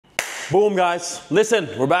Boom, guys. Listen,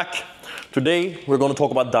 we're back. Today, we're going to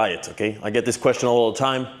talk about diet, okay? I get this question all the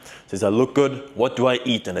time. Since I look good, what do I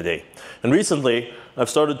eat in a day? And recently, I've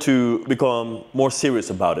started to become more serious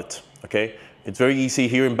about it, okay? It's very easy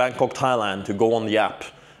here in Bangkok, Thailand, to go on the app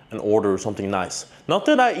and order something nice. Not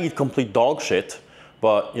that I eat complete dog shit,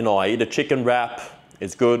 but, you know, I eat a chicken wrap.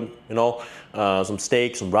 It's good, you know, some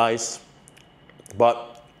steak, some rice.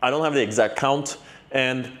 But I don't have the exact count.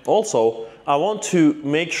 And also, I want to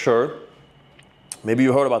make sure, maybe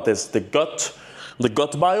you heard about this, the gut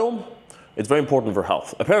biome, it's very important for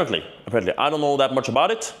health. Apparently, I don't know that much about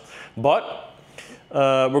it, but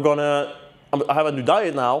I have a new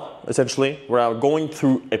diet now, essentially, where I'm going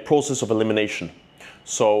through a process of elimination.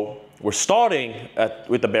 So we're starting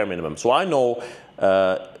with the bare minimum. So I know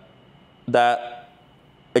that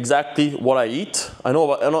exactly what I eat. I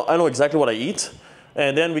know exactly what I eat,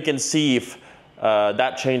 and then we can see if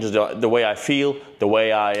that changes the way I feel, the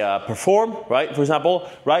way I perform, right? For example,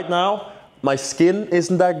 right now, my skin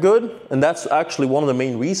isn't that good, and that's actually one of the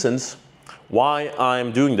main reasons why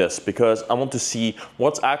I'm doing this, because I want to see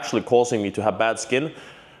what's actually causing me to have bad skin.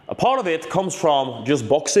 A part of it comes from just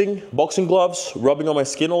boxing gloves, rubbing on my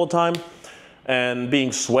skin all the time, and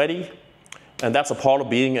being sweaty, and that's a part of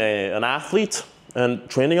being an athlete and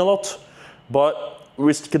training a lot, but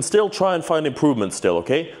we can still try and find improvement still,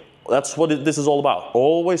 okay? That's what this is all about.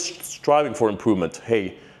 Always striving for improvement.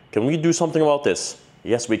 Hey, can we do something about this?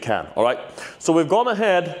 Yes, we can. All right. So we've gone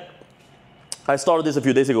ahead. I started this a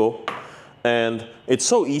few days ago, and it's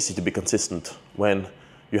so easy to be consistent when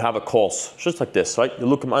you have a cause, just like this, right? I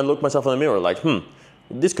look myself in the mirror like,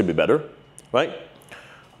 this could be better, right?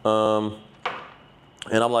 And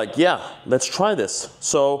I'm like, yeah, let's try this.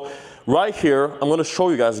 So right here, I'm going to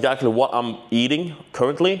show you guys exactly what I'm eating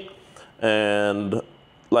currently, and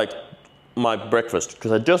like my breakfast,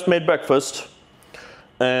 because I just made breakfast.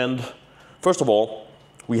 And first of all,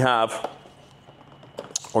 we have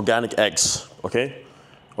organic eggs, okay?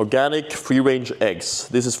 Organic free-range eggs.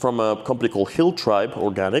 This is from a company called Hill Tribe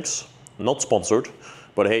Organics, not sponsored,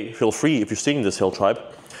 but hey, feel free if you're seeing this, Hill Tribe.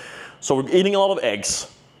 So we're eating a lot of eggs,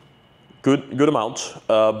 good amount,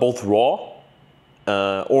 both raw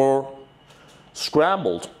or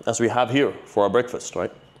scrambled, as we have here for our breakfast,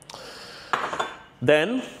 right?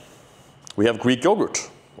 Then we have Greek yogurt,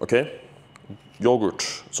 okay?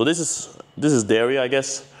 Yogurt. So this is dairy, I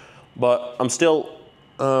guess, but I'm still.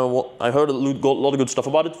 I heard a lot of good stuff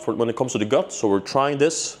about it when it comes to the gut. So we're trying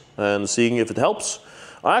this and seeing if it helps.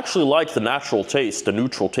 I actually like the natural taste, the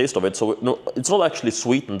neutral taste of it. So it's not actually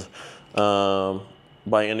sweetened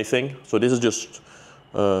by anything. So this is just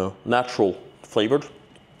natural flavored,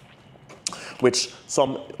 which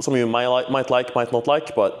some of you might like, might not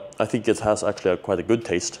like, but I think it has actually quite a good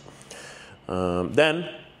taste. Then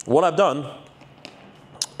what I've done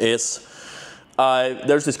is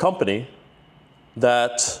there's this company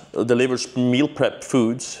that delivers meal prep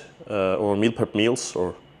foods or meal prep meals,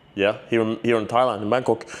 or yeah, here in Thailand, in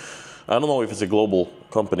Bangkok. I don't know if it's a global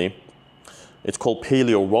company. It's called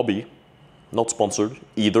Paleo Robbie, not sponsored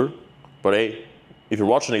either, but hey, if you're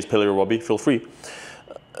watching this Paleo Robbie, feel free.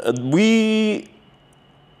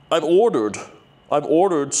 I've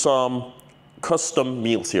ordered some custom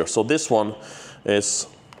meals here. So this one is,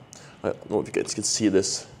 I don't know if you guys can see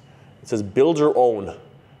this. It says build your own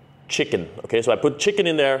chicken. Okay, so I put chicken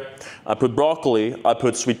in there. I put broccoli. I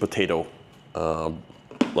put sweet potato,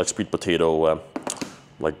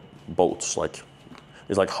 like boats. Like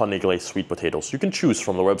it's like honey glazed sweet potatoes. You can choose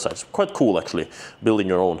from the website. It's quite cool actually, building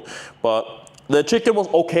your own. But the chicken was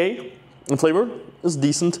okay in flavor. It's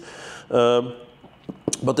decent.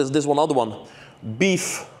 But there's this one other one,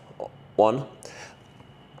 beef one.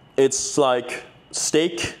 It's like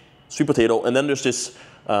steak, sweet potato, and then there's this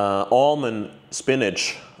almond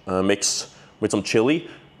spinach mix with some chili.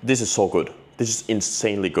 This is so good. This is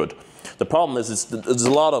insanely good. The problem is there's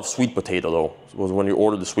a lot of sweet potato though. When you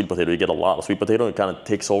order the sweet potato, you get a lot of sweet potato. It kind of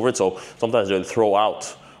takes over it. So sometimes they throw out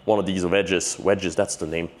one of these wedges. That's the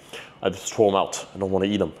name. I just throw them out. I don't want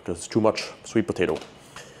to eat them because it's too much sweet potato.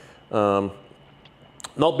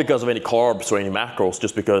 Not because of any carbs or any macros,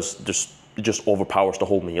 just because it just overpowers the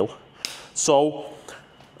whole meal. So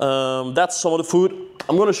that's some of the food.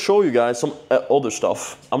 I'm going to show you guys some other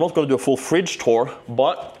stuff. I'm not going to do a full fridge tour,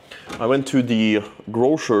 but I went to the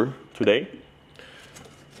grocer today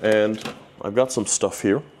and I've got some stuff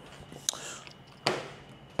here.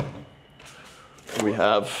 We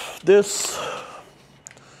have this.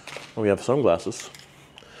 We have sunglasses.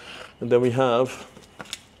 And then we have,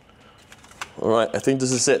 all right, I think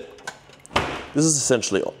this is it. This is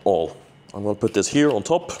essentially all. I'm going to put this here on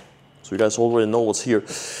top, so you guys already know what's here.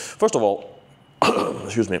 First of all,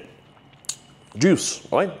 excuse me, juice,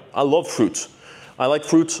 right? I love fruit. I like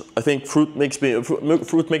fruit. I think fruit makes me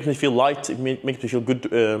feel light. It makes me feel good,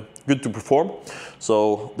 good to perform.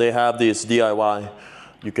 So they have this DIY.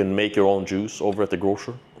 You can make your own juice over at the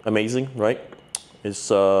grocer. Amazing, right? It's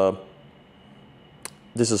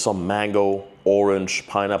this is some mango, orange,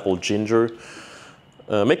 pineapple, ginger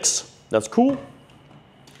mix. That's cool.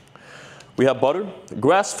 We have butter,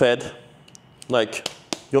 grass-fed, like,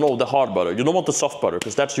 you know, the hard butter. You don't want the soft butter,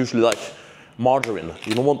 because that's usually like margarine.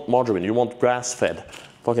 You don't want margarine, you want grass-fed.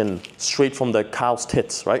 Fucking straight from the cow's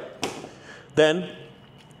tits, right? Then,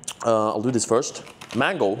 I'll do this first.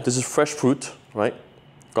 Mango, this is fresh fruit, right?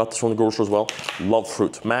 Got this from the grocery as well. Love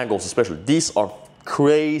fruit, mangoes especially. These are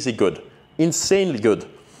crazy good, insanely good.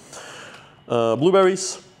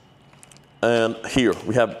 Blueberries, and here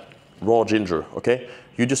we have raw ginger, okay?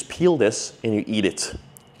 You just peel this and you eat it.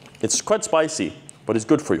 It's quite spicy, but it's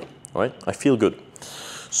good for you, all right? I feel good.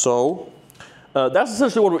 So that's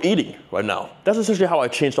essentially what we're eating right now. That's essentially how I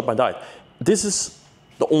changed up my diet. This is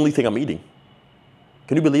the only thing I'm eating.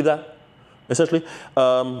 Can you believe that? Essentially,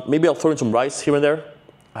 maybe I'll throw in some rice here and there.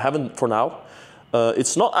 I haven't for now.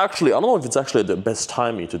 It's not actually, I don't know if it's actually the best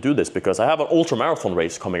timing to do this, because I have an ultra marathon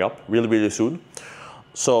race coming up really, really soon.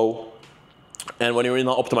 So, and when you're in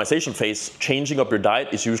an optimization phase, changing up your diet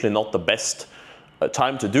is usually not the best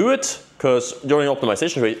time to do it, because during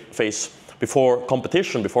optimization phase, before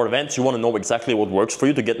competition, before events, you want to know exactly what works for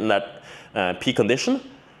you to get in that peak condition.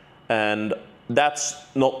 And that's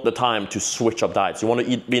not the time to switch up diets. You want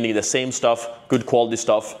to be eating the same stuff, good quality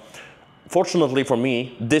stuff. Fortunately for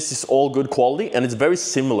me, this is all good quality, and it's very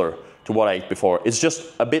similar to what I ate before. It's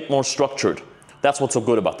just a bit more structured. That's what's so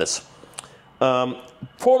good about this.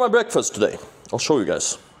 For my breakfast today, I'll show you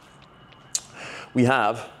guys. We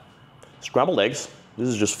have scrambled eggs. This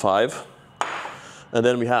is just 5. And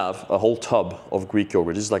then we have a whole tub of Greek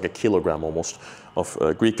yogurt. This is like a kilogram almost of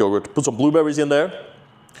Greek yogurt. Put some blueberries in there.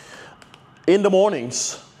 In the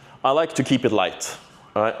mornings, I like to keep it light.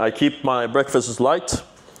 All right? I keep my breakfasts light.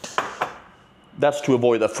 That's to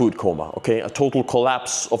avoid a food coma, okay? A total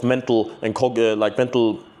collapse of mental and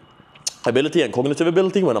mental ability and cognitive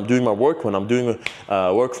ability when I'm doing my work, when I'm doing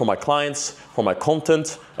work for my clients, for my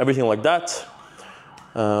content, everything like that.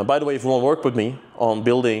 By the way, if you want to work with me on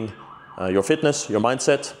building your fitness, your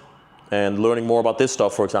mindset, and learning more about this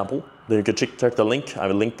stuff, for example, then you can check the link. I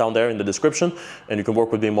have a link down there in the description, and you can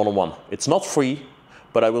work with me one-on-one. It's not free,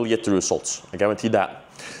 but I will get the results. I guarantee that.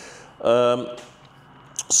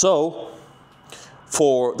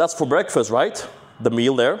 That's for breakfast, right? The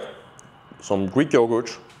meal there, some Greek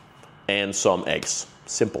yogurt, and some eggs.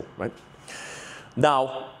 Simple, right?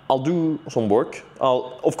 Now, I'll do some work.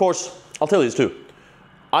 Of course, I'll tell you this too.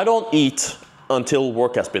 I don't eat until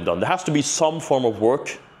work has been done. There has to be some form of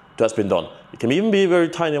work that has been done. It can even be a very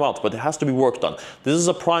tiny amount, but it has to be work done. This is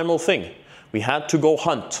a primal thing. We had to go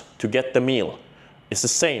hunt to get the meal. It's the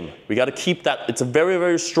same. We got to keep that. It's a very,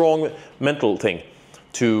 very strong mental thing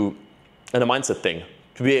and a mindset thing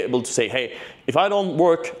to be able to say, hey, if I don't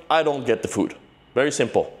work, I don't get the food. Very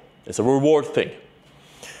simple. It's a reward thing.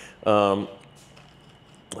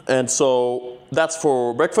 And so that's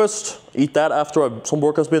for breakfast. Eat that after some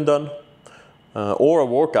work has been done. Or a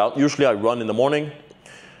workout. Usually I run in the morning.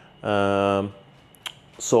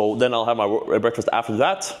 So then I'll have my breakfast after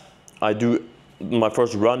that. I do my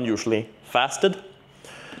first run usually fasted.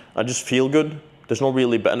 I just feel good. There's no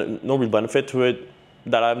real benefit to it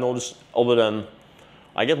that I've noticed, other than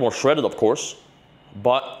I get more shredded, of course,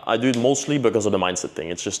 but I do it mostly because of the mindset thing.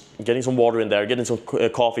 It's just getting some water in there, getting some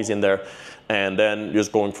coffees in there, and then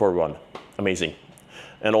just going for a run. Amazing.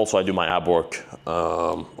 And also I do my ab work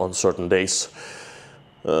on certain days.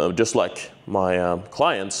 Just like my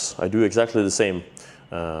clients, I do exactly the same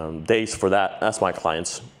days for that as my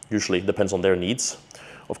clients. Usually depends on their needs,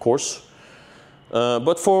 of course.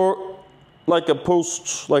 But for like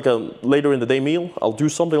a later in the day meal, I'll do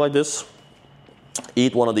something like this.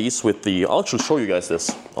 Eat one of these with I'll actually show you guys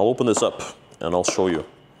this. I'll open this up and I'll show you.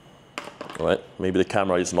 All right, maybe the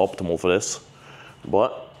camera isn't optimal for this,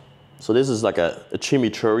 but so this is like a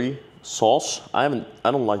chimichurri sauce. I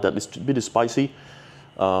don't like that. It's a bit spicy.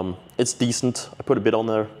 It's decent. I put a bit on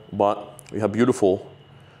there, but we have beautiful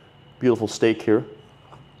steak here.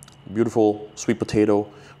 Beautiful sweet potato,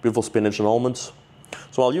 beautiful spinach and almonds.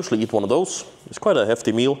 So I'll usually eat one of those. It's quite a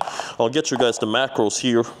hefty meal. I'll get you guys the macros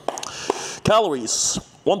here. Calories,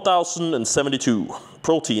 1,072.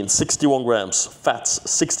 Protein, 61 grams. Fats,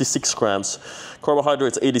 66 grams.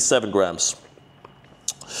 Carbohydrates, 87 grams.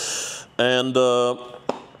 And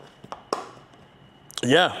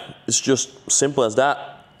yeah, it's just simple as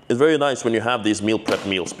that. it's very nice when you have these meal prep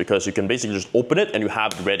meals because you can basically just open it and you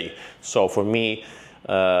have it ready. So for me,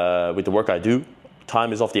 with the work I do,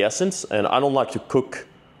 time is of the essence, and I don't like to cook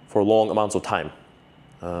for long amounts of time.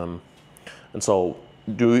 And so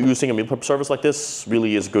using a meal prep service like this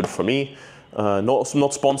really is good for me.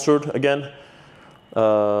 Not sponsored again,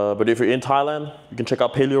 but if you're in Thailand, you can check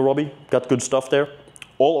out Paleo Robbie. Got good stuff there,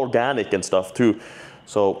 all organic and stuff too.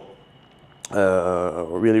 So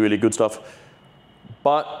really, really good stuff.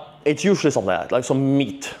 But it's usually something like that, like some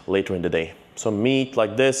meat later in the day. Some meat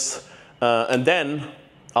like this, and then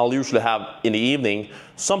I'll usually have in the evening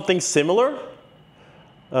something similar,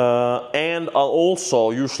 and I'll also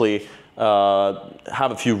usually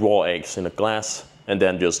have a few raw eggs in a glass and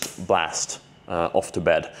then just blast off to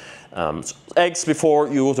bed. So eggs before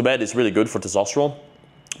you go to bed is really good for testosterone.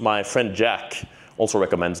 My friend Jack also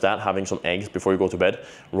recommends that, having some eggs before you go to bed,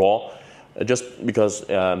 raw, just because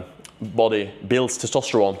body builds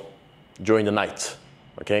testosterone during the night,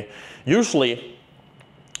 okay? Usually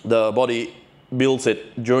the body builds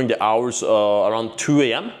it during the hours around 2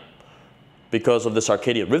 a.m. because of the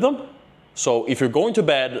circadian rhythm. So if you're going to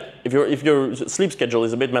bed, if your sleep schedule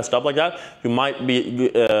is a bit messed up like that, you might be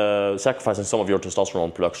sacrificing some of your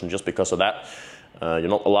testosterone production just because of that. You're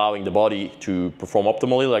not allowing the body to perform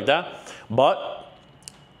optimally like that. But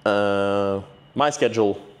my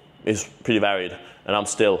schedule is pretty varied, and I'm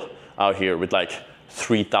still out here with like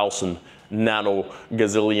 3,000 nano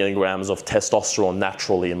gazillion grams of testosterone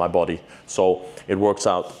naturally in my body. So it works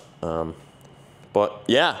out. But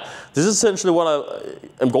yeah, this is essentially what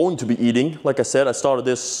I am going to be eating. Like I said, I started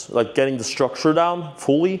this, like getting the structure down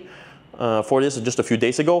fully for this just a few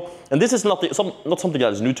days ago. And this is not something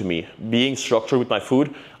that is new to me, being structured with my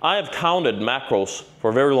food. I have counted macros for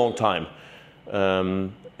a very long time,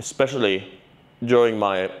 especially during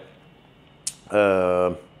my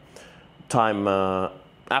time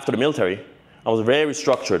after the military. I was very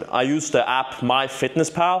structured. I used the app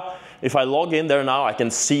MyFitnessPal. If I log in there now, I can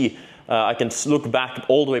see, I can look back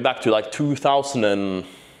all the way back to like 2000 and,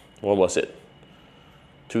 what was it?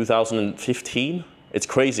 2015? It's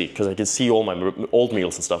crazy because I can see all my old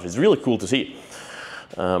meals and stuff. It's really cool to see.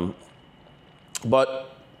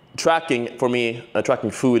 But tracking for me,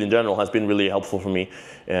 tracking food in general has been really helpful for me.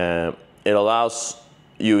 It allows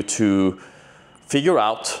you to figure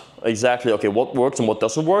out exactly, okay, what works and what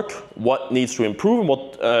doesn't work, what needs to improve, and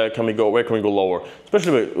what where can we go lower,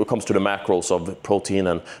 especially when it comes to the macros of protein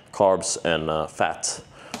and carbs and fat.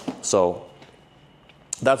 So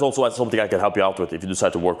that's also something I can help you out with if you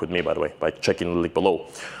decide to work with me, by the way, by checking the link below.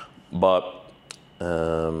 But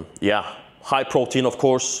yeah, high protein, of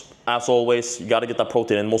course, as always. You got to get that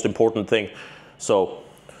protein in, most important thing. So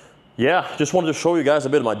yeah, just wanted to show you guys a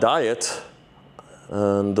bit of my diet,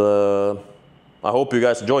 and I hope you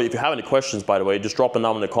guys enjoy. If you have any questions, by the way, just drop them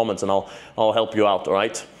down in the comments and I'll help you out, all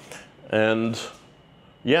right? And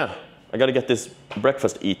yeah, I gotta get this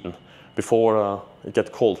breakfast eaten before it gets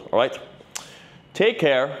cold, all right? Take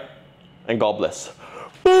care and God bless.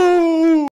 Boom!